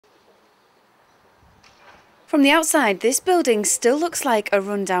From the outside, this building still looks like a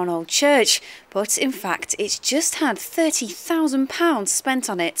rundown old church, but in fact it's just had £30,000 spent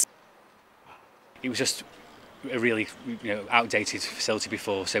on it. It was just a really outdated facility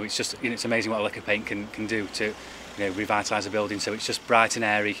before, so it's just it's amazing what liquor paint can do to revitalise a building. So it's just bright and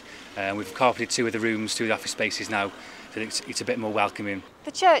airy. We've carpeted two of the office spaces now, so it's a bit more welcoming.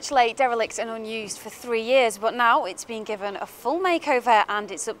 The church lay derelict and unused for 3 years, but now it's been given a full makeover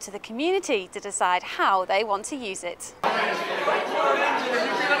and it's up to the community to decide how they want to use it. I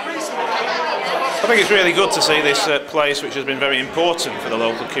think it's really good to see this place, which has been very important for the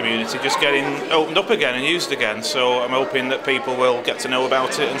local community, just getting opened up again and used again. So I'm hoping that people will get to know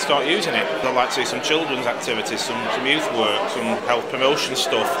about it and start using it. I'd like to see some children's activities, some youth work, some health promotion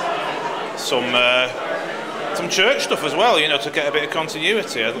stuff, some church stuff as well, to get a bit of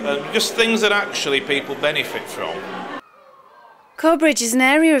continuity. Just things that actually people benefit from. Corbridge is an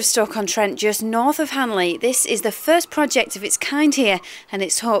area of Stoke-on-Trent just north of Hanley. This is the first project of its kind here, and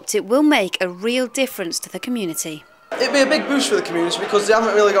it's hoped it will make a real difference to the community. It'd be a big boost for the community because they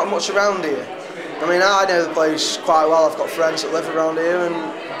haven't really got much around here. I mean, I know the place quite well. I've got friends that live around here and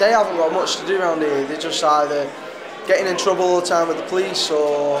they haven't got much to do around here. They're just either getting in trouble all the time with the police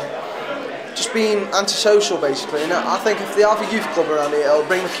or just being antisocial basically. And I think if they have a youth club around here, it'll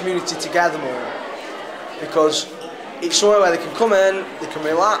bring the community together more, because it's somewhere where they can come in, they can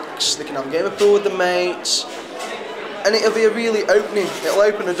relax, they can have a game of pool with their mates, and it'll be a really it'll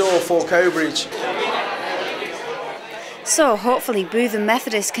open the door for Corbridge. So hopefully Bootham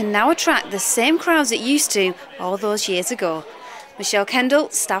Methodist can now attract the same crowds it used to all those years ago.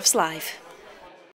 Kendall, Staffs Live.